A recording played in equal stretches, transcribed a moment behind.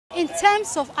in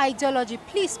terms of ideology,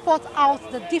 please spot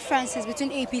out the differences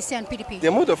between APC and PDP. The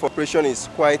mode of operation is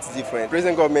quite different.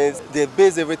 Present government, they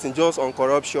base everything just on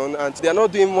corruption and they are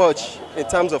not doing much in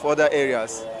terms of other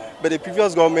areas. But the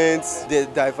previous governments, they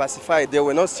diversified. They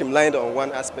were not streamlined on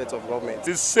one aspect of government.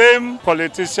 The same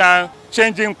politicians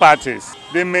changing parties,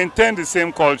 they maintain the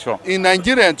same culture. In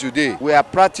Nigeria today, we are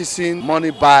practicing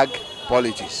money bag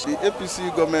politics. The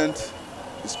APC government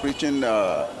is preaching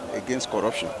against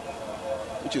corruption,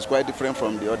 which is quite different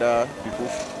from the other people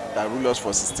that ruled us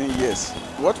for 16 years.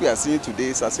 What we are seeing today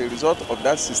is as a result of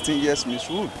that 16 years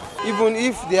misrule. Even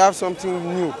if they have something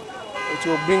new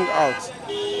to bring out,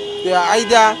 they are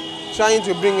either trying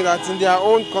to bring it out in their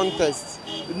own context,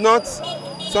 not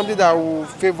something that will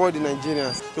favor the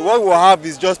Nigerians. So what we'll have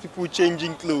is just people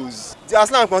changing clothes.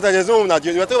 As long as there's no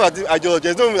ideology, we're talking about ideology,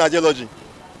 there's no ideology.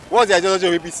 What's the ideology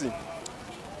of APC?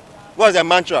 What's their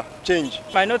mantra? Change.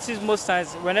 I notice most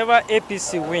times whenever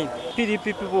APC win, PDP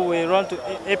people will run to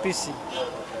APC.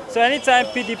 So anytime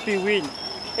PDP win,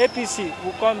 APC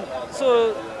will come.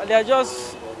 So they are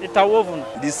just interwoven.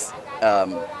 This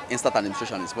instant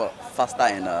administration is faster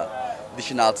in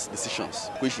dishing out decisions,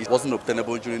 which wasn't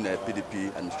obtainable during the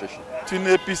PDP administration. Between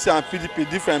APC and PDP,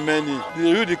 different many.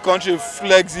 They rule the country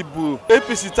flexible.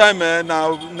 APC time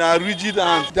now rigid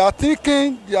and their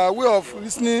thinking, their way of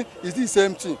listening is the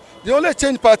same thing. They only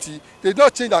change party, they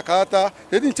don't change their character,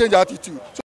 they didn't change their attitude.